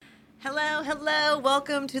Hello, hello.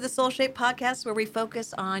 Welcome to the Soul Shape Podcast, where we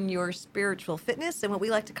focus on your spiritual fitness and what we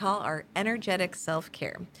like to call our energetic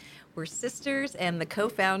self-care. We're sisters and the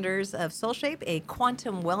co-founders of Soul Shape, a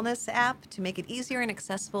quantum wellness app to make it easier and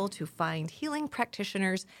accessible to find healing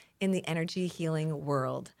practitioners in the energy healing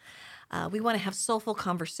world. We want to have soulful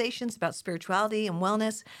conversations about spirituality and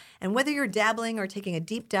wellness. And whether you're dabbling or taking a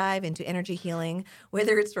deep dive into energy healing,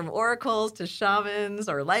 whether it's from oracles to shamans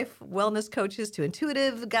or life wellness coaches to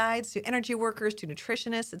intuitive guides to energy workers to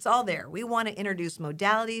nutritionists, it's all there. We want to introduce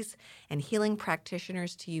modalities and healing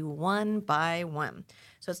practitioners to you one by one.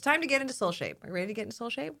 So it's time to get into Soul Shape. Are you ready to get into Soul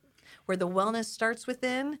Shape? Where the wellness starts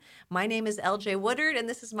within. My name is LJ Woodard, and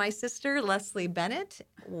this is my sister, Leslie Bennett.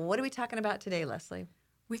 What are we talking about today, Leslie?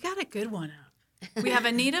 We got a good one up. We have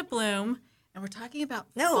Anita Bloom, and we're talking about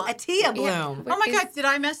Atia Bloom. Yeah. Oh my God, did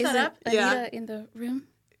I mess that up? Anita in the room?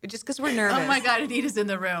 Just because we're nervous. Oh my God, Anita's in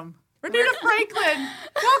the room. Anita Franklin,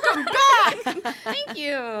 welcome back. Thank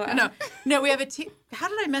you. No, we have Atia. How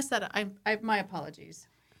did I mess that up? My apologies.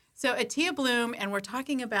 So Atia Bloom, and we're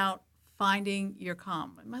talking about finding your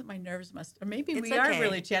calm. My nerves must, or maybe we are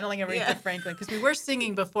really channeling Aretha Franklin, because we were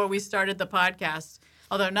singing before we started the podcast.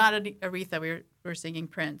 Although not Aretha, we were singing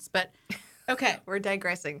Prince. But okay. We're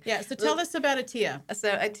digressing. Yeah, so tell us about Atia.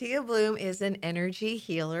 So Atia Bloom is an energy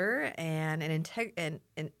healer and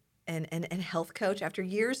an health coach. After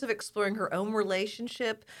years of exploring her own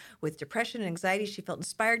relationship with depression and anxiety, she felt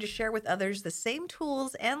inspired to share with others the same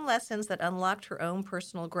tools and lessons that unlocked her own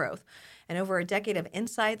personal growth. And over a decade of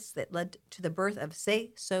insights that led to the birth of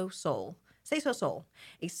Say So Soul. Say So Soul,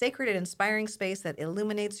 a sacred and inspiring space that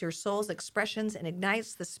illuminates your soul's expressions and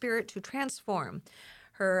ignites the spirit to transform.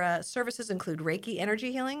 Her services include Reiki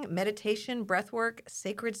energy healing, meditation, breathwork,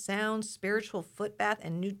 sacred sound, spiritual foot bath,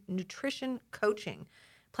 and nutrition coaching.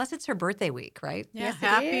 Plus, it's her birthday week, right? Yeah, Yes, it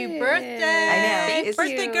happy is. birthday. I know. Thank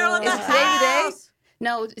Birthday you. girl in the Is today the day? house.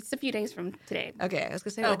 No, it's a few days from today. Okay, I was going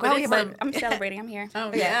to say, Oh, like, but wow, it's we have like- I'm celebrating. I'm here. Oh,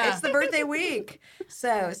 yeah, yeah. it's the birthday week.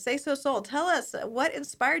 So, Say So Soul, tell us what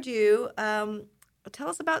inspired you. Tell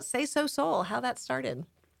us about Say So Soul, how that started.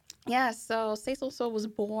 Yeah, so Say So Soul was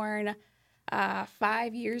born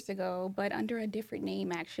 5 years ago, but under a different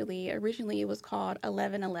name, actually. Originally, it was called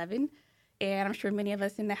 1111. And I'm sure many of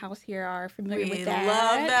us in the house here are familiar with that.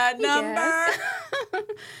 love that number. Yes.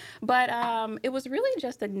 But it was really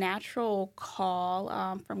just a natural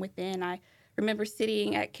call from within. I remember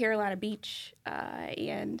sitting at Carolina Beach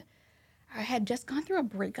and I had just gone through a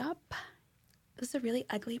breakup. It was a really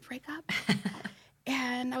ugly breakup.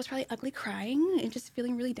 And I was probably ugly crying and just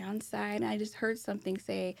feeling really downside. And I just heard something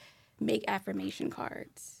say, make affirmation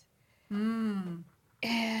cards. And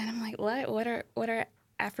I'm like, what are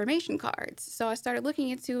affirmation cards? So I started looking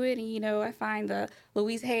into it, and I find the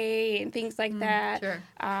Louise Hay and things like that.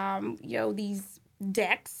 Sure. These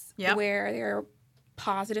decks Yep. where there are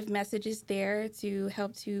positive messages there to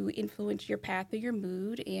help to influence your path or your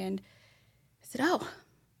mood. And I said, oh,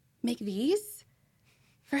 make these?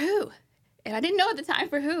 For who? And I didn't know at the time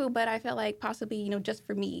for who, but I felt like possibly, just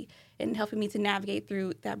for me and helping me to navigate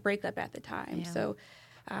through that breakup at the time. Yeah. So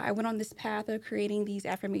I went on this path of creating these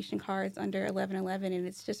affirmation cards under 1111, and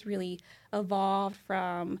it's just really evolved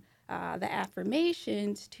from the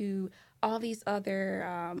affirmations to all these other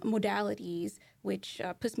modalities, which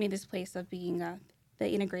puts me in this place of being the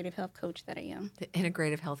integrative health coach that I am. The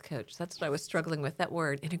integrative health coach. That's what I was struggling with, that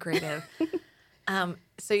word, integrative.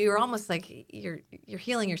 So you're almost like you're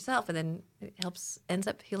healing yourself, and then it ends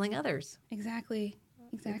up healing others. Exactly.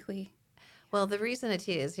 Well, the reason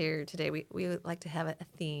Atia is here today, we would like to have a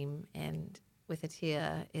theme, and with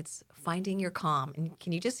Atia, it's finding your calm. And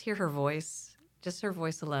can you just hear her voice? Just her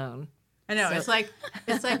voice alone. I know. So-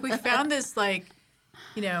 It's like we found this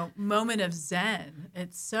moment of Zen.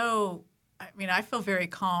 It's so, I feel very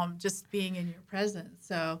calm just being in your presence.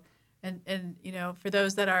 So, and for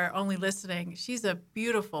those that are only listening, she's a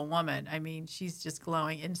beautiful woman. I mean, she's just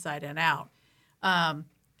glowing inside and out.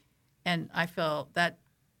 And I feel that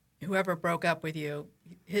whoever broke up with you,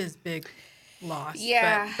 his big loss.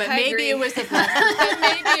 Yeah, but I maybe agree. it was a blessing. But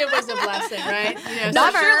maybe it was a blessing, right?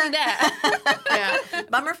 Not surely that. Yeah.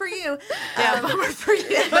 Bummer for you. Yeah, bummer for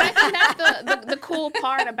you. But I think that's the cool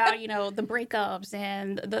part about, the breakups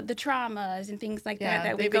and the traumas and things like Yeah,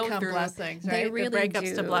 that they we go become through. blessings, They right? The really breakups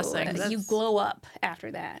do. to blessings. You That's- glow up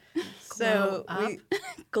after that. So Glow we,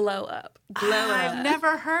 Glow up. I've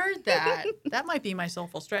never heard that. That might be my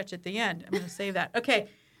soulful stretch at the end. I'm going to save that. Okay.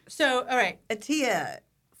 So, all right. Atia,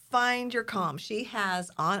 find your calm. She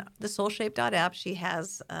has on the soulshape.app, she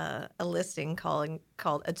has a listing called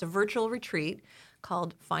it's a virtual retreat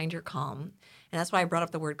called Find Your Calm. And that's why I brought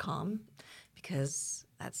up the word calm, because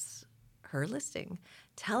that's her listing.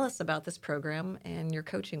 Tell us about this program and your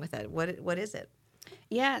coaching with it. What is it?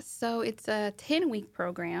 Yeah, so it's a 10-week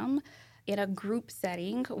program in a group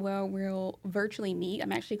setting where we'll virtually meet.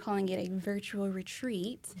 I'm actually calling it a virtual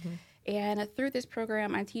retreat. And through this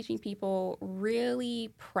program, I'm teaching people really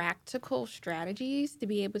practical strategies to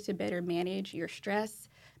be able to better manage your stress,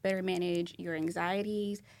 better manage your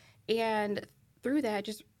anxieties, and through that,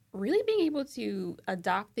 just really being able to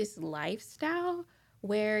adopt this lifestyle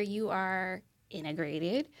where you are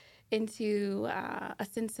integrated into a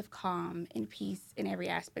sense of calm and peace in every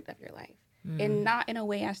aspect of your life. And not in a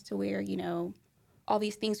way as to where, all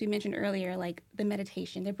these things we mentioned earlier, like the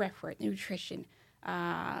meditation, the breath work, the nutrition.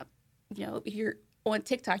 If you're on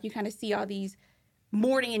TikTok, you kind of see all these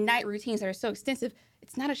morning and night routines that are so extensive.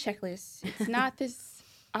 It's not a checklist. It's not this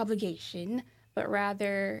obligation, but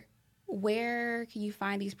rather where can you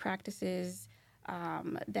find these practices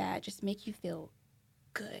that just make you feel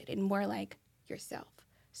good and more like yourself.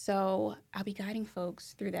 So I'll be guiding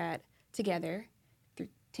folks through that together through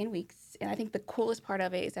 10 weeks. And I think the coolest part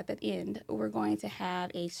of it is at the end, we're going to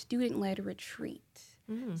have a student-led retreat.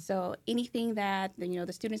 So anything that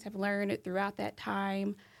the students have learned throughout that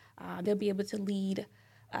time, they'll be able to lead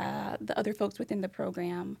the other folks within the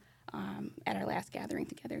program at our last gathering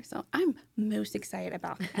together. So I'm most excited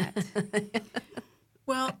about that.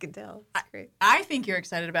 Well, I can tell. It's great. I think you're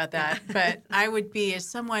excited about that, but I would be, as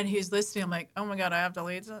someone who's listening, I'm like, oh my God, I have to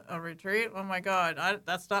lead a retreat. Oh my God,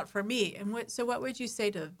 that's not for me. And what would you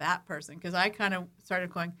say to that person? Because I kind of started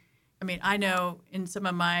going, I know in some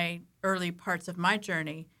of my early parts of my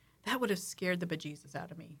journey, that would have scared the bejesus out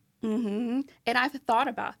of me. And I've thought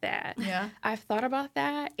about that. Yeah. I've thought about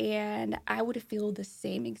that, and I would feel the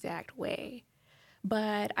same exact way.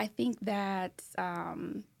 But I think that's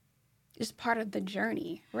just part of the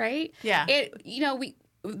journey, right? Yeah.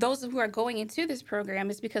 Those who are going into this program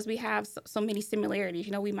is because we have so many similarities.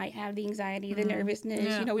 We might have the anxiety, the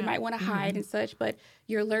nervousness, we might want to hide and such, but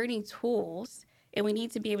you're learning tools. And we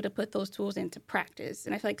need to be able to put those tools into practice.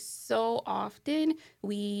 And I feel like so often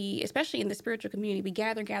we, especially in the spiritual community, we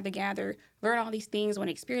gather, learn all these things, want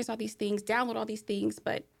to experience all these things, download all these things.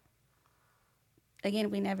 But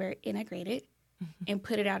again, we never integrate it and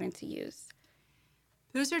put it out into use.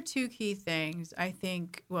 Those are two key things. I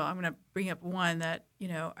think, I'm going to bring up one that,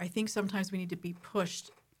 I think sometimes we need to be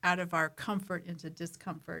pushed out of our comfort into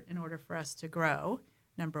discomfort in order for us to grow,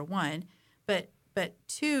 number one. But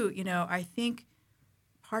two, I think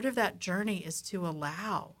part of that journey is to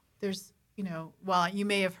allow. There's, while you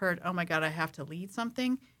may have heard, oh my God, I have to lead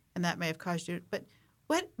something, and that may have caused you, but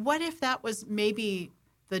what if that was maybe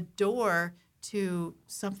the door to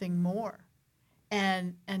something more,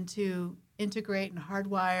 and to integrate and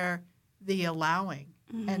hardwire the allowing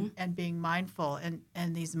and being mindful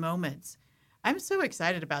and these moments. I'm so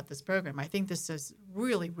excited about this program. I think this is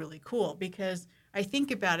really, really cool because I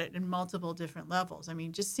think about it in multiple different levels.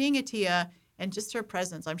 Just seeing Atia and just her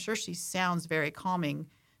presence, I'm sure she sounds very calming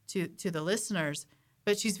to the listeners,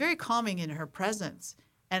 but she's very calming in her presence.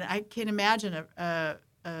 And I can imagine a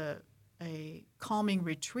calming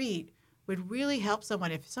retreat would really help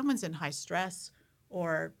someone if someone's in high stress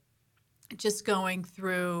or just going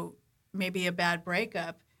through maybe a bad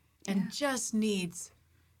breakup and just needs,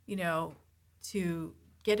 to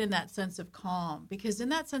get in that sense of calm. Because in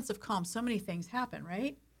that sense of calm, so many things happen,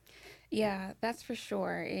 right? Yeah, that's for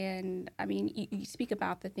sure. And you speak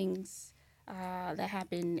about the things that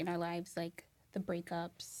happen in our lives, like the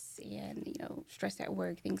breakups and, stress at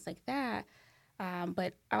work, things like that.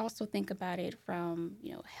 But I also think about it from,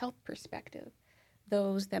 health perspective.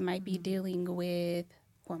 Those that might be dealing with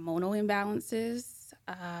hormonal imbalances,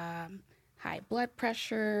 high blood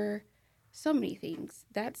pressure, so many things.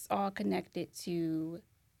 That's all connected to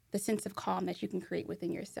the sense of calm that you can create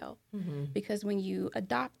within yourself. Because when you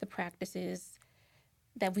adopt the practices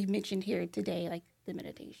that we've mentioned here today, like the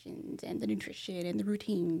meditations and the nutrition and the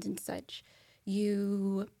routines and such,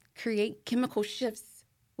 you create chemical shifts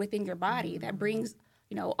within your body that brings,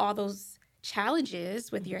 all those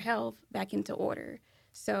challenges with your health back into order.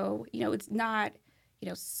 So, it's not,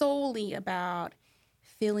 solely about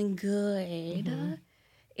feeling good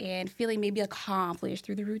and feeling maybe accomplished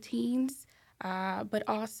through the routines, but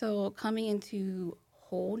also coming into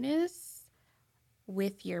wholeness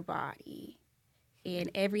with your body and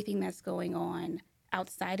everything that's going on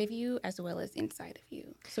outside of you as well as inside of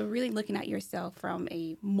you. So really looking at yourself from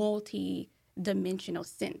a multi-dimensional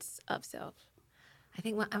sense of self. I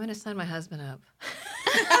think I'm going to sign my husband up.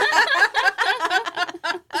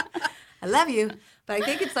 I love you, but I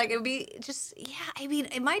think it's like it would be just,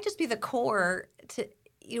 it might just be the core to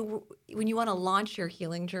when you want to launch your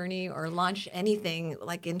healing journey or launch anything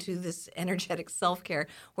like into this energetic self-care,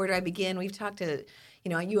 where do I begin? We've talked to,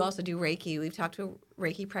 you also do Reiki. We've talked to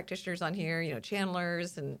Reiki practitioners on here,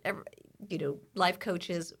 channelers and life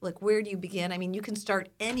coaches. Like, where do you begin? I mean, you can start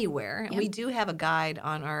anywhere. And we do have a guide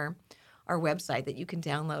on our website that you can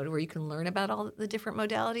download where you can learn about all the different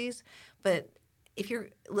modalities. But if you're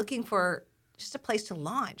looking for just a place to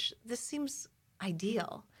launch, this seems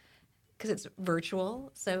ideal because it's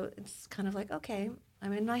virtual. So it's kind of like, okay,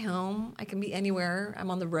 I'm in my home. I can be anywhere.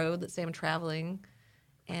 I'm on the road. Let's say I'm traveling.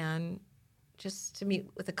 And just to meet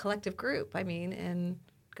with a collective group, and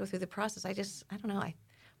go through the process. I don't know.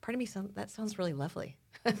 Part of me, that sounds really lovely.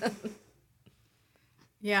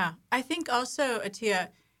 Yeah. I think also, Atiya,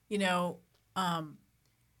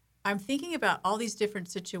 I'm thinking about all these different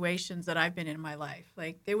situations that I've been in my life.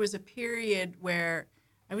 Like, there was a period where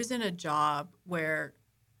I was in a job where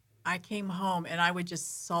I came home and I would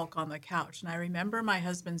just sulk on the couch. And I remember my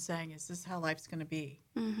husband saying, "Is this how life's going to be?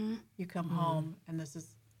 Mm-hmm. You come home and this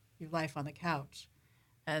is your life on the couch."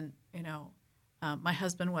 And, my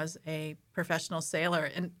husband was a professional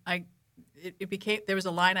sailor. And there was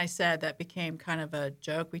a line I said that became kind of a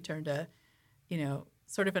joke. We turned to,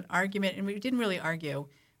 sort of an argument, and we didn't really argue.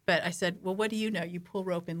 But I said, "Well, what do you know? You pull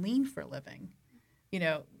rope and lean for a living. You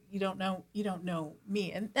don't know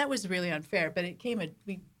me." And that was really unfair, but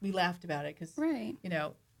we laughed about it because, right.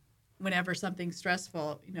 Whenever something's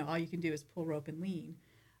stressful, all you can do is pull rope and lean.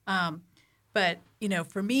 But,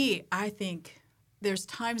 for me, I think there's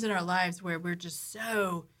times in our lives where we're just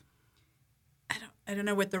so, I don't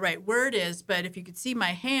know what the right word is, but if you could see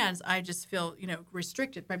my hands, I just feel,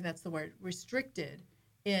 restricted. Maybe that's the word, restricted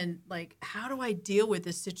in like, how do I deal with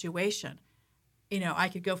this situation? I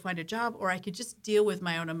could go find a job, or I could just deal with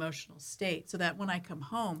my own emotional state so that when I come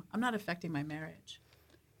home, I'm not affecting my marriage,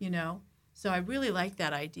 So I really like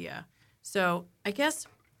that idea. So I guess,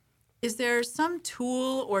 is there some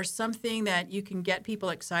tool or something that you can get people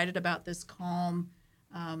excited about this Calm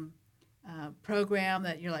program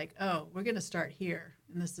that you're like, oh, we're going to start here,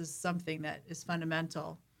 and this is something that is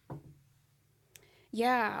fundamental?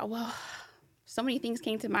 Yeah, well, so many things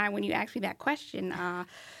came to mind when you asked me that question.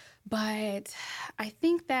 But I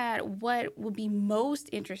think that what will be most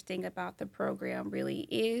interesting about the program really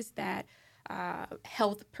is that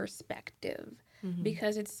health perspective,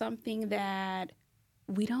 because it's something that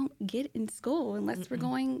we don't get in school unless we're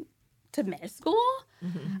going to med school.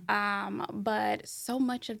 But so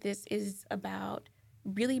much of this is about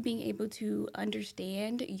really being able to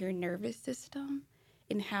understand your nervous system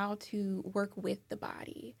and how to work with the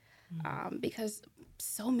body. Because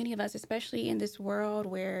so many of us, especially in this world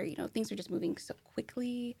where, things are just moving so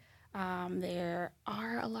quickly, there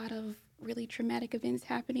are a lot of really traumatic events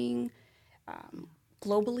happening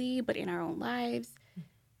globally, but in our own lives.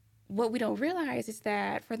 What we don't realize is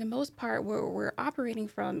that for the most part, where we're operating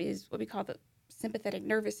from is what we call the sympathetic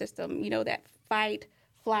nervous system, that fight,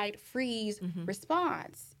 flight, freeze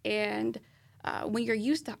response. And when you're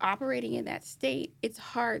used to operating in that state, it's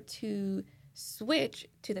hard to switch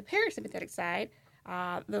to the parasympathetic side,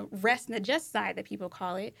 the rest and adjust side that people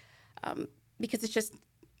call it, because it's just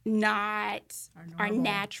not our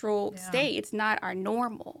natural state. It's not our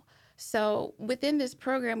normal. So within this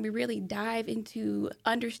program, we really dive into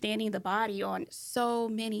understanding the body on so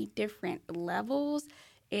many different levels.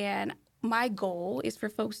 And my goal is for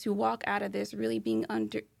folks to walk out of this really being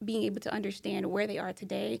able to understand where they are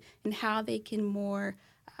today and how they can more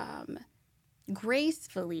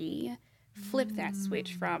gracefully flip that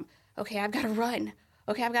switch from, okay, I've got to run.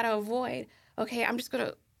 Okay, I've got to avoid. Okay, I'm just going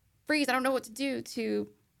to freeze. I don't know what to do, to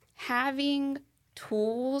having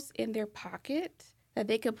tools in their pocket that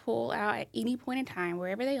they could pull out at any point in time,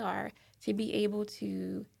 wherever they are, to be able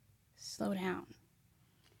to slow down.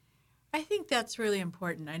 I think that's really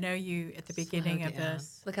important. I know you at the beginning of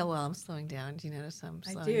this. Look how well I'm slowing down. Do you notice I'm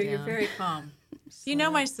slowing down? I do. You're very calm. You know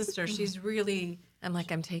my sister. She's really...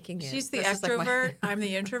 I'm taking it. She's the extrovert. I'm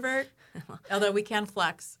the introvert. Although we can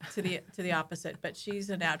flex to the opposite, but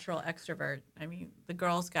she's a natural extrovert. I mean, the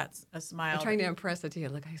girl's got a smile. I'm trying to impress it to you.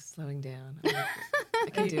 Look, I'm slowing down. I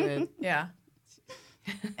can do it. Yeah.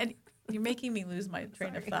 And you're making me lose my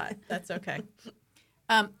train of thought. That's okay.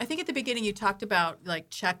 I think at the beginning you talked about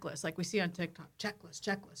like checklists, like we see on TikTok,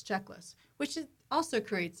 checklist, which also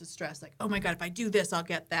creates a stress. Like, oh my God, if I do this, I'll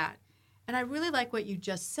get that. And I really like what you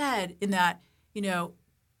just said in that,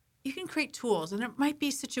 you can create tools, and it might be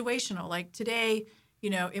situational. Like today,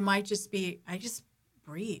 it might just be, I just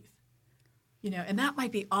breathe, and that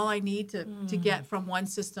might be all I need to get from one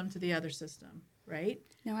system to the other system, right?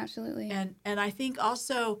 No, absolutely. And I think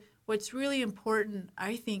also what's really important,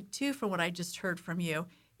 I think, too, from what I just heard from you,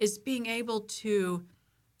 is being able to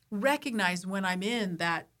recognize when I'm in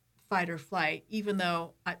that fight or flight, even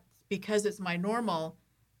though because it's my normal,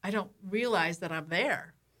 I don't realize that I'm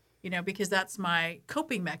there, because that's my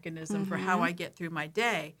coping mechanism for how I get through my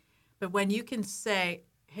day. But when you can say,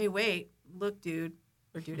 hey, wait, look, dude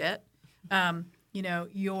or dudette,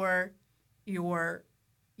 you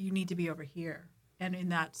need to be over here. And in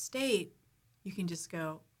that state, you can just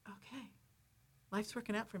go, okay, life's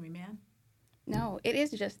working out for me, man. No, it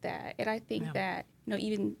is just that. And I think that,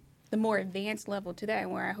 even the more advanced level to that,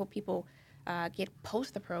 where I hope people get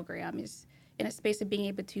post the program, is in a space of being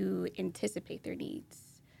able to anticipate their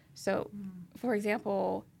needs. So, for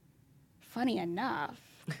example, funny enough,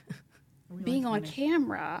 being on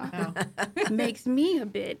camera makes me a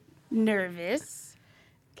bit nervous.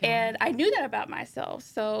 And I knew that about myself.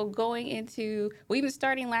 So going into, even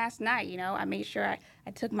starting last night, I made sure I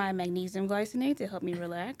took my magnesium glycinate to help me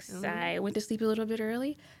relax. I went to sleep a little bit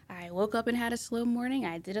early. I woke up and had a slow morning.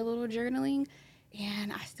 I did a little journaling,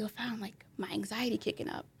 and I still found my anxiety kicking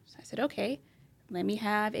up. So I said, okay, let me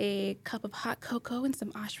have a cup of hot cocoa and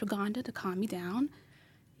some ashwagandha to calm me down.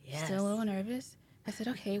 Yes. Still a little nervous. I said,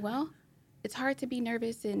 okay, well, it's hard to be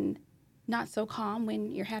nervous and not so calm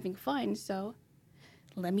when you're having fun. So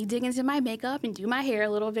let me dig into my makeup and do my hair a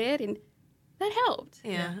little bit, and that helped.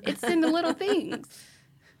 Yeah. It's in the little things.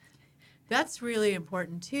 That's really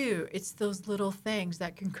important too. It's those little things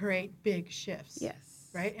that can create big shifts. Yes.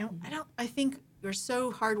 Right? And I think we're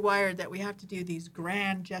so hardwired that we have to do these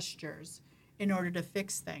grand gestures in order to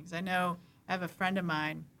fix things. I know I have a friend of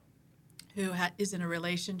mine who is in a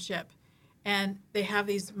relationship, and they have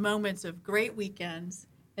these moments of great weekends,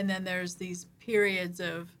 and then there's these periods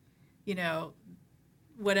of,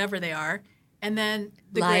 whatever they are, and then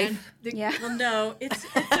the life. Well, no, it's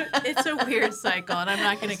a weird cycle, and I'm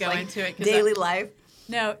not going to go into it. Daily life.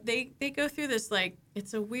 No, they go through this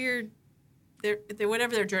it's a weird. They're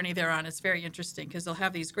whatever their journey they're on. It's very interesting because they'll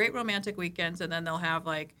have these great romantic weekends, and then they'll have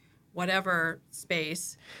whatever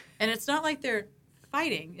space, and it's not like they're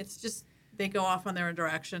fighting. It's just they go off on their own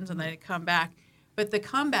directions and they come back, but the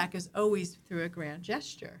comeback is always through a grand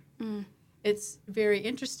gesture. It's very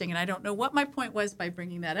interesting, and I don't know what my point was by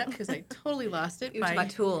bringing that up because I totally lost it. It was about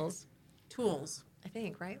tools. Tools. I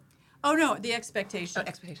think, right? Oh, no, the expectation. Oh,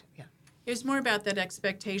 expectation, yeah. It was more about that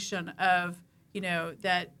expectation of,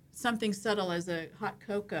 that something subtle as a hot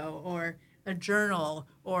cocoa or a journal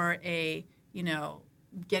or a,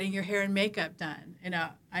 getting your hair and makeup done.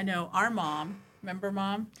 I know our mom, remember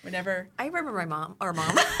Mom? Whenever. I remember our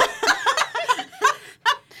mom.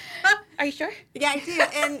 Are you sure? Yeah, I do.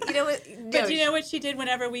 And you know what? But do you know what she did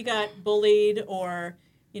whenever we got bullied or,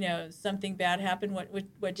 something bad happened?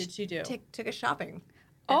 What did she do? Took us shopping.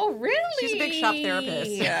 Oh, really? She's a big shop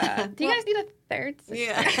therapist. Yeah. Do you guys need a third sister?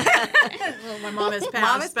 Yeah. Well, my mom has passed.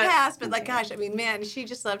 Mom has passed, but gosh, I mean, man, she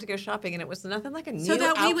just loved to go shopping, and it was nothing like a new outfit. So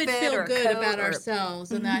that we would feel or good coat about or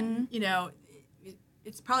ourselves, and that,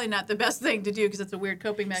 it's probably not the best thing to do because it's a weird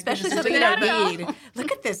coping mechanism. Especially something Not I at all. need.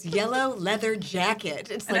 Look at this yellow leather jacket.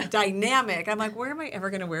 It's dynamic. I'm like, where am I ever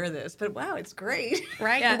going to wear this? But wow, it's great.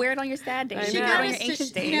 Right? Yeah. You wear it on your sad days. I You know. wear it on us your to anxious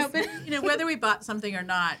days. but whether we bought something or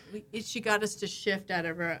not, she got us to shift out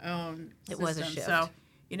of our own It system. was a shift. So,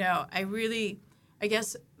 I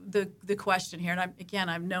guess the question here, and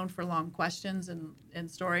I'm known for long questions and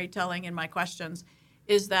storytelling in my questions,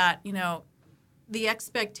 is that, the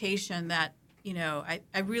expectation that,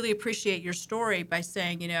 I really appreciate your story by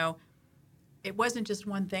saying, it wasn't just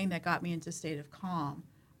one thing that got me into a state of calm.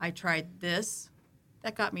 I tried this.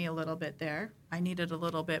 That got me a little bit there. I needed a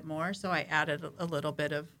little bit more, so I added a little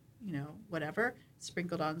bit of, whatever,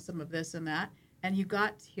 sprinkled on some of this and that, and you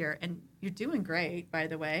got here, and you're doing great, by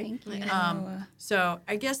the way. Thank you. So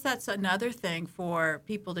I guess that's another thing for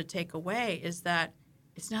people to take away is that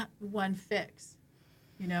it's not one fix,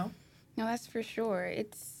 No, that's for sure.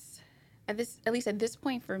 It's at least at this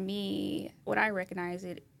point for me, what I recognize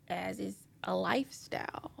it as is a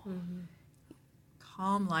lifestyle. Mm-hmm.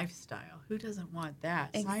 Calm lifestyle. Who doesn't want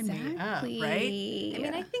that? Sign me up, Exactly. right? I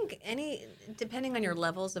mean, I think depending on your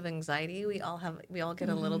levels of anxiety, we all get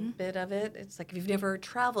a little bit of it. It's like if you've never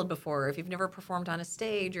traveled before, if you've never performed on a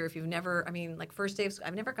stage, or if you've never, first day of school,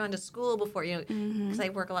 I've never gone to school before, because I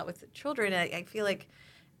work a lot with children. I feel like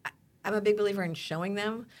I'm a big believer in showing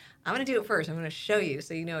them. I'm going to do it first. I'm going to show you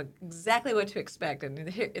so you know exactly what to expect,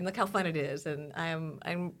 and look how fun it is. And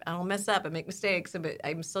I'll mess up and make mistakes, but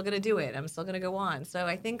I'm still going to do it. I'm still going to go on. So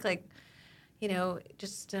I think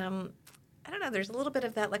just I don't know. There's a little bit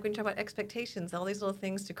of that, like when you talk about expectations, all these little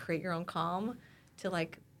things to create your own calm, to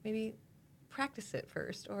maybe practice it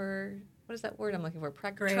first or what is that word I'm looking for?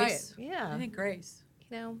 Try it. Grace. Yeah. I think grace.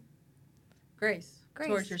 You know, Grace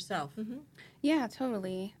towards yourself. Mm-hmm. Yeah,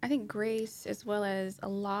 totally. I think grace as well as a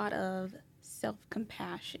lot of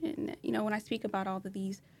self-compassion. You know, when I speak about all of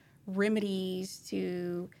these remedies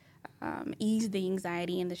to ease the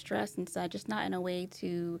anxiety and the stress and such, it's not in a way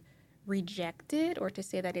to reject it or to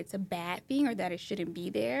say that it's a bad thing or that it shouldn't be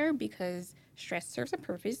there, because stress serves a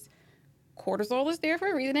purpose. Cortisol is there for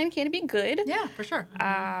a reason and it can be good. Yeah, for sure.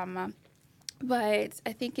 But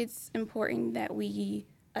I think it's important that we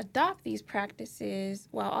adopt these practices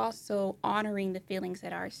while also honoring the feelings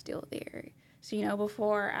that are still there. So, you know,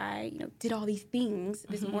 before I, did all these things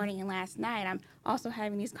this morning and last night, I'm also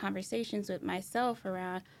having these conversations with myself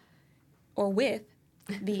around or with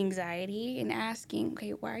the anxiety and asking,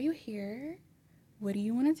 okay, why are you here? What do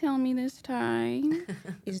you want to tell me this time?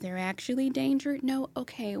 Is there actually danger? No?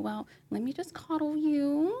 Okay, well, let me just coddle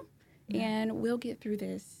you and we'll get through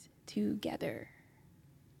this together.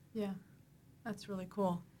 Yeah, that's really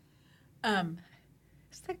cool.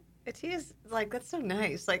 It's like, it is like, that's so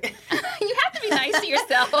nice. Like, You have to be nice to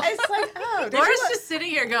yourself. it's like, oh, Laura's just sitting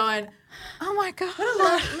here going, oh my God.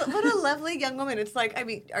 what a lovely young woman. It's like, I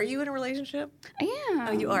mean, are you in a relationship? I am.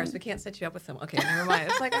 Oh, you are, so we can't set you up with someone. Okay, never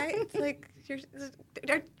mind. It's like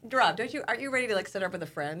Rob, are you ready to like set her up with a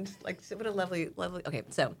friend? Like, what a lovely. Okay,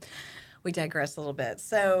 so we digress a little bit.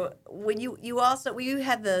 So when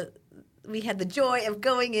we had the joy of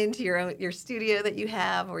going into your studio that you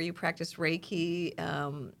have, where you practice Reiki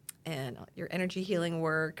and your energy healing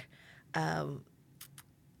work.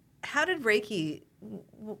 How did Reiki?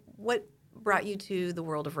 What brought you to the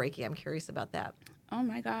world of Reiki? I'm curious about that. Oh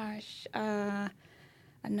my gosh. A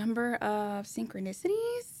number of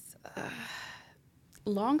synchronicities.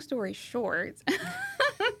 Long story short,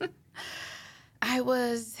 I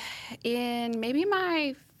was in maybe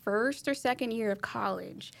my first or second year of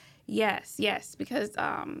college. Yes, because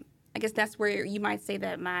I guess that's where you might say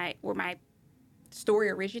that where my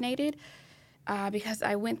story originated. Because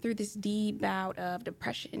I went through this deep bout of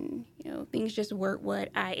depression. You know, things just weren't what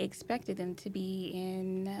I expected them to be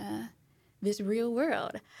in this real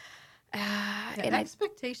world. And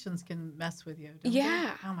expectations can mess with you, don't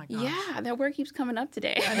yeah. they? Oh my gosh. Yeah, that word keeps coming up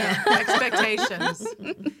today. I know. Expectations.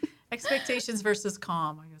 Expectations versus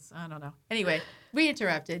calm, I guess. I don't know. Anyway, we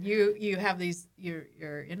interrupted. You have these,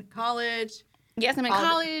 you're in college. Yes, I'm in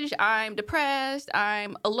college. I'm depressed.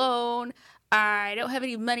 I'm alone. I don't have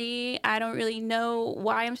any money. I don't really know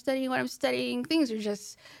why I'm studying what I'm studying. Things are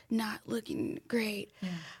just not looking great.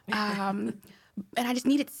 Yeah. And I just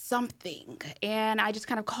needed something. And I just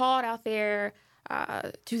kind of called out there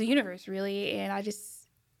to the universe, really. And I just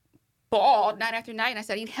bawled night after night. And I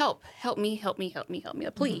said, I need help. Help me.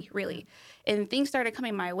 A plea, really. And things started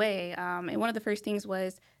coming my way. And one of the first things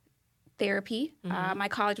was therapy. My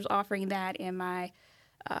college was offering that, and my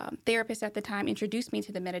therapist at the time introduced me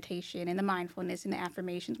to the meditation and the mindfulness and the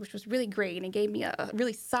affirmations, which was really great. And it gave me a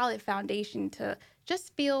really solid foundation to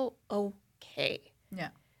just feel okay. Yeah.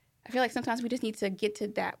 I feel like sometimes we just need to get to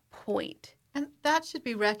that point. And that should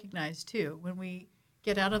be recognized too. When we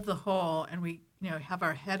get out of the hole and we, have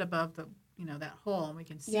our head above the, that hole, and we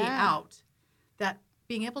can see out, that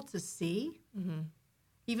being able to see,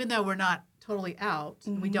 even though we're not totally out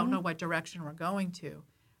and we don't know what direction we're going to,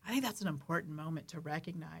 I think that's an important moment to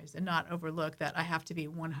recognize and not overlook that I have to be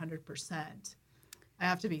 100%. I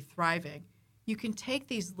have to be thriving. You can take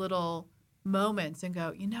these little moments and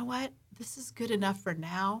go, you know what? This is good enough for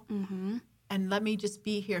now. And let me just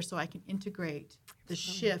be here so I can integrate the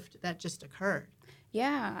shift that just occurred.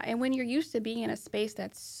 Yeah. And when you're used to being in a space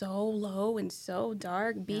that's so low and so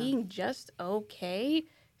dark, being just okay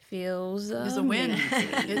feels It's a win.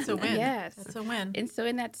 It's a win. Yes. It's a win. And so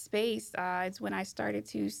in that space, it's when I started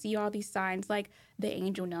to see all these signs like the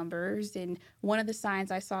angel numbers. And one of the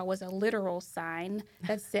signs I saw was a literal sign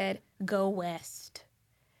that said, go west.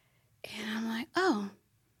 And I'm like, oh,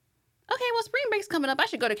 okay, well, spring break's coming up. I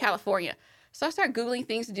should go to California. So I start Googling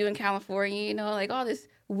things to do in California, like all this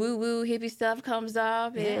woo-woo hippie stuff comes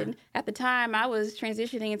up. Yeah. And at the time, I was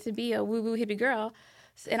transitioning into be a woo-woo hippie girl.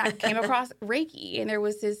 And I came across Reiki, and there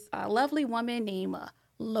was this lovely woman named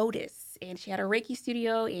Lotus, and she had a Reiki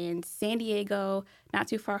studio in San Diego, not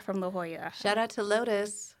too far from La Jolla. Shout out to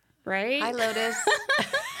Lotus. Right? Hi, Lotus.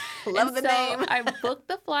 Love the name. I booked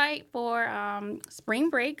the flight for spring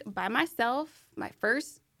break by myself, my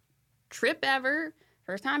first trip ever,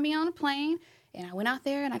 first time being on a plane, and I went out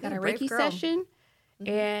there and I got a Reiki session,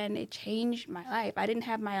 and it changed my life. I didn't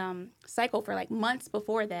have my cycle for like months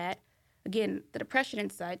before that. Again, the depression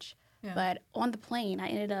and such. Yeah. But on the plane, I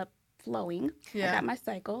ended up flowing. Yeah. I got my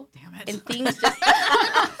cycle. Damn it. And things just...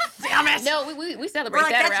 Damn it. No, we celebrate We're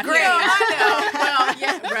like, that that's around great. here. I know. Well,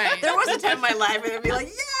 yeah, right. There was a time in my life where I'd be like,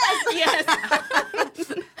 yes. Yes.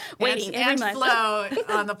 Waiting every and month. flow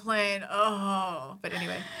on the plane. Oh, but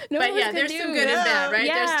anyway. No, but it was yeah, good there's some too. good and bad, right?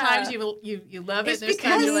 Yeah. There's times you love it. It's There's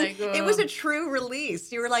because times you're like, it was oh. a true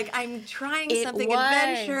release. You were like, I'm trying It something, was.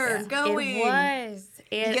 adventure, going. It was.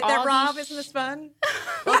 You And get all that, Rob? these Isn't this fun?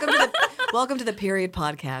 Welcome to the Period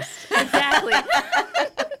Podcast. Exactly.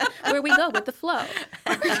 Where we go with the flow.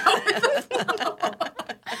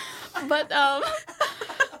 But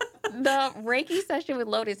the Reiki session with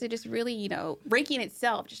Lotus, it just really, Reiki in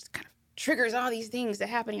itself just kind of triggers all these things that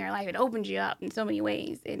happen in your life. It opens you up in so many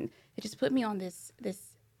ways. And it just put me on this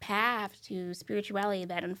path to spirituality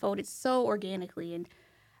that unfolded so organically. And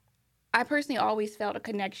I personally always felt a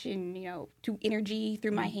connection, to energy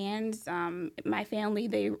through my hands. My family,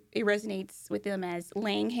 it resonates with them as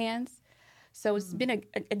laying hands. So it's been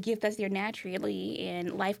a gift that's there naturally,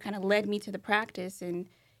 and life kind of led me to the practice. And,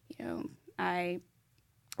 I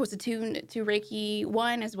was attuned to Reiki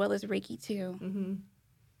 1 as well as Reiki 2. Mm-hmm.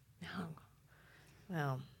 Oh.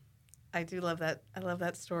 Well, I do love that. I love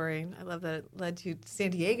that story. I love that it led to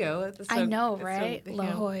San Diego. I know, right?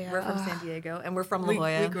 La Jolla. We're from San Diego, and we're from La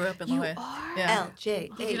Jolla. We grew up in La You Jolla. are? Yeah.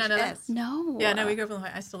 LJHS. Did you not know that? No. Yeah, no, we grew up in La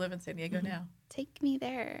Jolla. I still live in San Diego now. Take me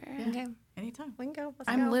there. Okay, Anytime. we can go. Let's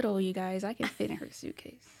I'm go. little, you guys. I can fit in her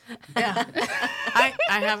suitcase. Yeah. I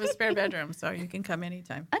have a spare bedroom, so you can come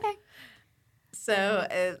anytime. Okay. So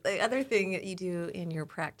the other thing that you do in your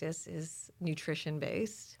practice is nutrition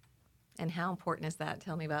based. And how important is that?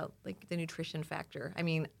 Tell me about like the nutrition factor. I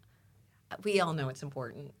mean, we all know it's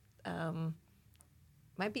important.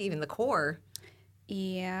 Might be even the core.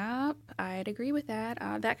 Yep, I'd agree with that.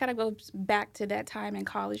 That kind of goes back to that time in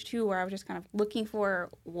college too, where I was just kind of looking for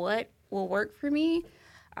what will work for me.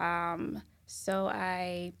 So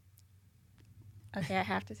I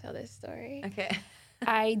have to tell this story. Okay.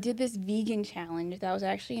 I did this vegan challenge that was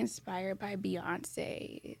actually inspired by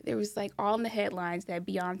Beyonce. There was like all in the headlines that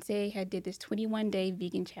Beyonce had did this 21-day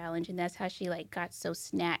vegan challenge, and that's how she like got so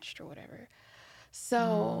snatched or whatever.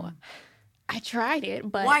 So I tried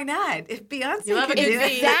it, but Why not? If Beyonce You love could a do good it.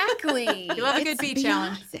 beat. exactly, You love a good It's beat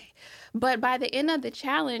challenge. Beyonce. But by the end of the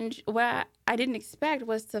challenge, what I didn't expect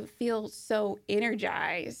was to feel so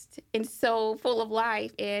energized and so full of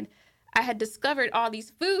life. And I had discovered all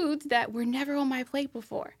these foods that were never on my plate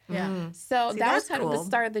before. Yeah. So See, that was that's kind of cool. the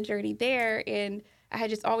start of the journey there. And I had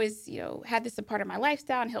just always, had this a part of my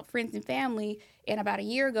lifestyle and help friends and family. And about a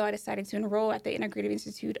year ago, I decided to enroll at the Integrative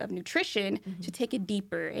Institute of Nutrition to take it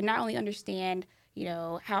deeper and not only understand,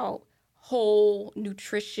 how whole,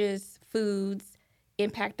 nutritious foods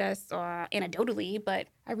impact us anecdotally, but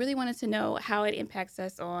I really wanted to know how it impacts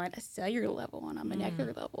us on a cellular level, on a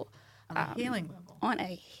molecular level. On a healing level. On a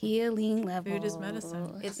healing level. Food is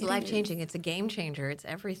medicine. It's life changing. It's a game changer. It's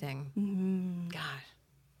everything. God,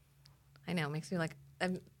 I know. It makes me like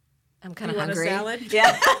I'm kind of You want a hungry. salad?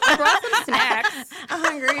 Yeah, I brought some snacks. I'm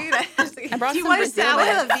hungry. I brought Do you some want a Brazil salad?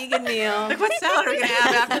 nuts. A vegan meal. Like, what salad are we going to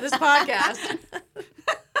have after this podcast?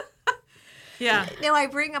 Yeah. No, I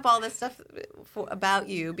bring up all this stuff about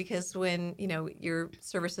you because when, your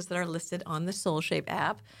services that are listed on the SoulShape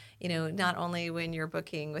app, not only when you're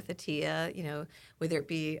booking with Atia, whether it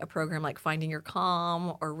be a program like Finding Your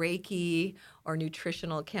Calm or Reiki or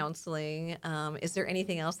nutritional counseling, is there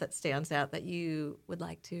anything else that stands out that you would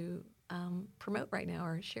like to promote right now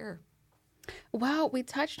or share? Well, we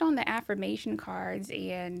touched on the affirmation cards,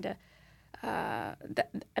 and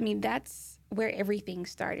that's where everything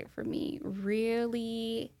started for me.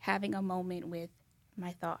 Really having a moment with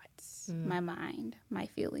my thoughts, my mind, my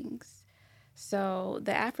feelings. So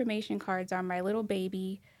the affirmation cards are my little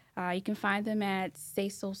baby. You can find them at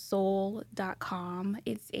saysosoul.com.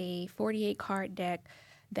 It's a 48 card deck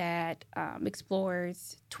that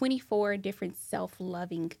explores 24 different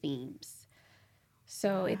self-loving themes.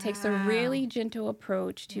 So it takes a really gentle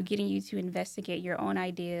approach to getting you to investigate your own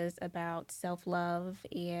ideas about self-love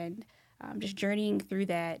and just journeying through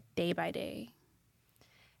that day by day.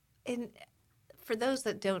 And for those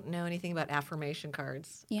that don't know anything about affirmation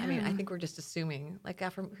cards, I mean, I think we're just assuming like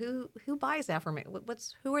who buys affirmation?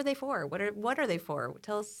 Who are they for? What are they for?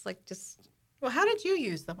 Tell us Well, how did you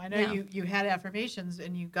use them? I know Yeah. you had affirmations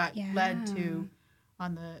and you got led to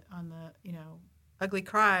on the ugly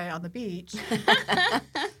cry on the beach.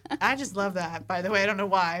 I just love that, by the way. I don't know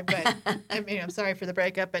why, but I mean, I'm sorry for the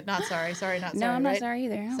breakup, but not sorry. Sorry, not sorry. No, I'm not right? sorry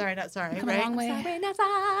either. Sorry, not sorry. Come a right? long way. Sorry, not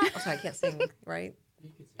sorry. Oh, sorry, I can't sing, right?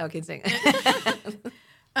 Oh, I can sing.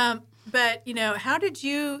 But how did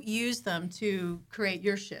you use them to create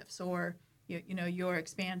your shifts, or your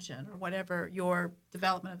expansion or whatever, your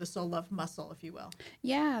development of the soul love muscle, if you will.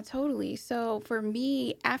 Yeah, totally. So for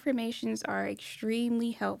me, affirmations are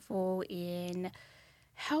extremely helpful in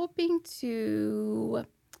helping to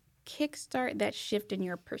kickstart that shift in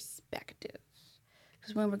your perspective.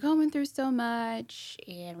 Because when we're going through so much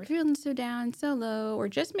and we're feeling so down, so low, or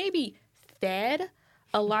just maybe fed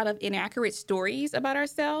a lot of inaccurate stories about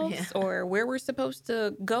ourselves or where we're supposed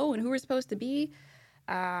to go and who we're supposed to be,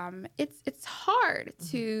 it's hard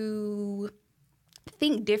to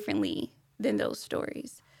think differently than those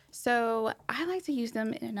stories. So I like to use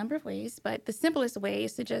them in a number of ways, but the simplest way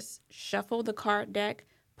is to just shuffle the card deck,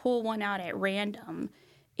 pull one out at random,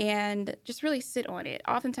 and just really sit on it.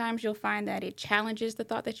 Oftentimes you'll find that it challenges the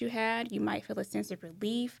thought that you had. You might feel a sense of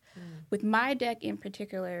relief. With my deck in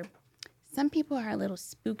particular, some people are a little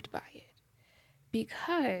spooked by it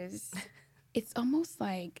because it's almost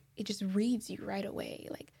like it just reads you right away.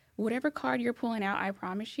 Like whatever card you're pulling out, I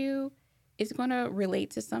promise you, is going to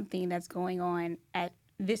relate to something that's going on at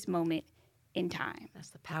this moment in time.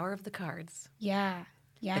 That's the power of the cards. Yeah.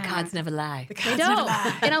 Yeah. The cards never lie. They don't.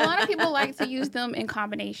 And a lot of people like to use them in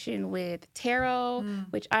combination with tarot,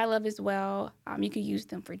 which I love as well. You can use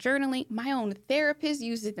them for journaling. My own therapist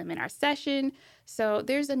uses them in our session. So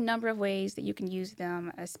there's a number of ways that you can use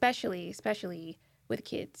them, especially with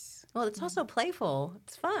kids. Well, it's also playful.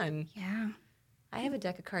 It's fun. Yeah. I have a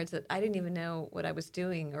deck of cards that I didn't even know what I was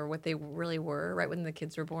doing or what they really were right when the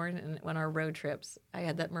kids were born. And on our road trips, I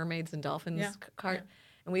had that mermaids and dolphins card,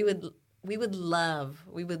 and we would love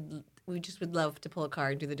to pull a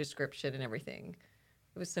card, do the description and everything.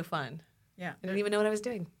 It was so fun. Yeah. I didn't even know what I was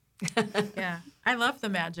doing. Yeah. I love the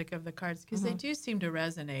magic of the cards because they do seem to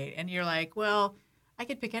resonate. And you're like, well, I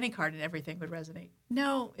could pick any card and everything would resonate.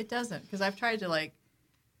 No, it doesn't, because I've tried to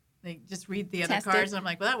just read the other cards and I'm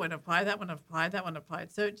like, well, that wouldn't apply, that wouldn't apply, that wouldn't apply.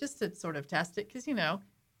 So just to sort of test it, because, the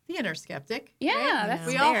inner skeptic. Yeah, right? that's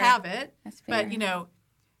we fair. all have it. That's fair. But,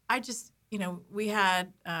 I just, we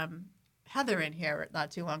had Heather in here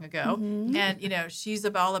not too long ago. And, she's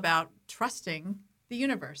all about trusting the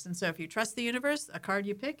universe. And so if you trust the universe, a card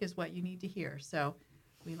you pick is what you need to hear. So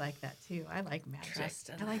we like that too. I like magic.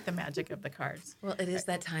 Trust 'em. I like the magic of the cards. Well, it is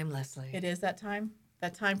that time, Leslie. It is that time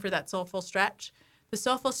for that soulful stretch. The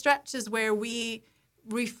soulful stretch is where we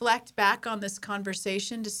reflect back on this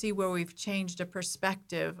conversation to see where we've changed a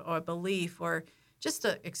perspective or a belief or just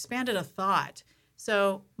expanded a thought.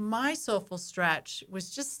 So my soulful stretch was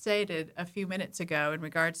just stated a few minutes ago in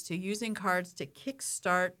regards to using cards to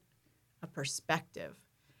kickstart a perspective.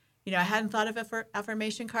 I hadn't thought of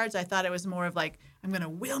affirmation cards. I thought it was more of like, I'm going to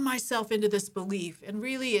will myself into this belief. And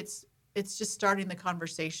really, it's just starting the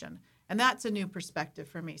conversation. And that's a new perspective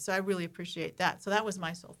for me. So I really appreciate that. So that was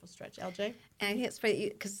my soulful stretch. LJ? And I think it's funny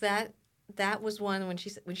because that was one when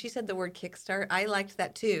she said the word kickstart, I liked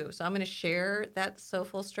that too. So I'm going to share that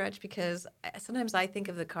soulful stretch because sometimes I think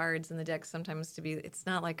of the cards in the deck sometimes to be, it's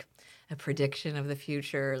not like a prediction of the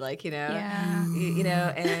future, Yeah.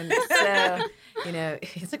 And so,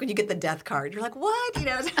 it's like when you get the death card, you're like, what? It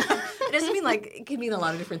doesn't mean it can mean a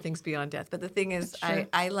lot of different things beyond death. But the thing is,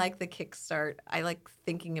 I like the kickstart. I like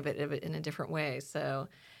thinking of it in a different way. So,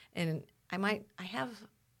 and I have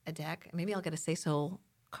a deck. Maybe I'll get a Say Soul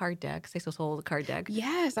card deck, Say So Soul card deck.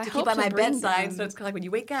 Yes, I to hope keep on my bring bedside. them. So it's kind of like when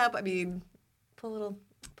you wake up, pull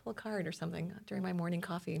a card or something during my morning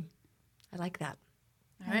coffee. I like that.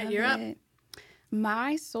 All right, I you're love up. it.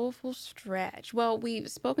 My soulful stretch. Well, we've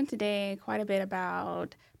spoken today quite a bit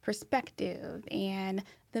about perspective and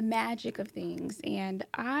the magic of things. And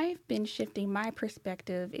I've been shifting my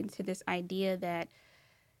perspective into this idea that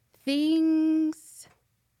things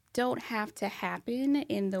don't have to happen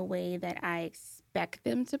in the way that I expect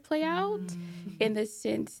them to play out, in the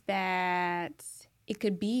sense that it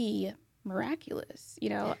could be miraculous.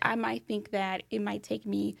 I might think that it might take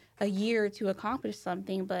me a year to accomplish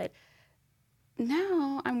something, but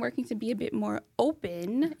now I'm working to be a bit more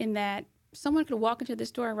open in that someone could walk into the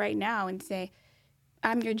store right now and say,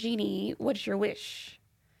 I'm your genie, what's your wish?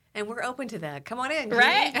 And we're open to that. Come on in.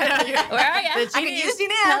 Right? Where are you? I can use you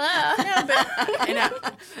now. Hello.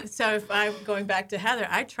 But, so if I'm going back to Heather,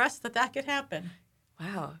 I trust that could happen.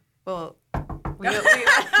 Wow. Well,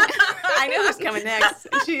 I know who's coming next.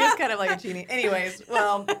 She is kind of like a genie. Anyways,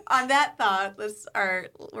 well, on that thought,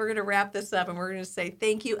 we're going to wrap this up and we're going to say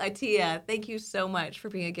thank you, Atia. Thank you so much for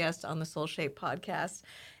being a guest on the Soul Shape podcast.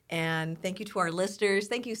 And thank you to our listeners.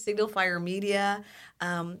 Thank you, Signal Fire Media.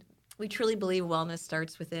 We truly believe wellness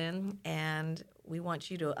starts within, and We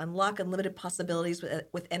want you to unlock unlimited possibilities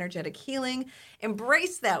with energetic healing.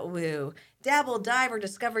 Embrace that woo. Dabble, dive, or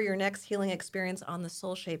discover your next healing experience on the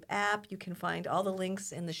SoulShape app. You can find all the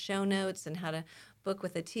links in the show notes and how to book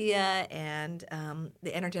with Atia and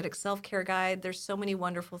the energetic self-care guide. There's so many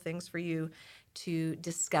wonderful things for you to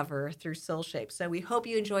discover through SoulShape. So we hope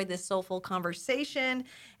you enjoyed this soulful conversation,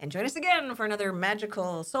 and join us again for another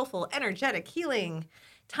magical, soulful, energetic healing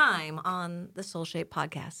time on the SoulShape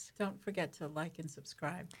podcast. Don't forget to like and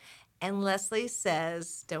subscribe. And Leslie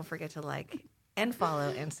says, don't forget to like and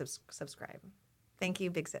follow and subscribe. Thank you,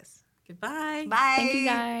 Big Sis. Goodbye. Bye. Thank you,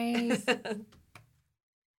 guys.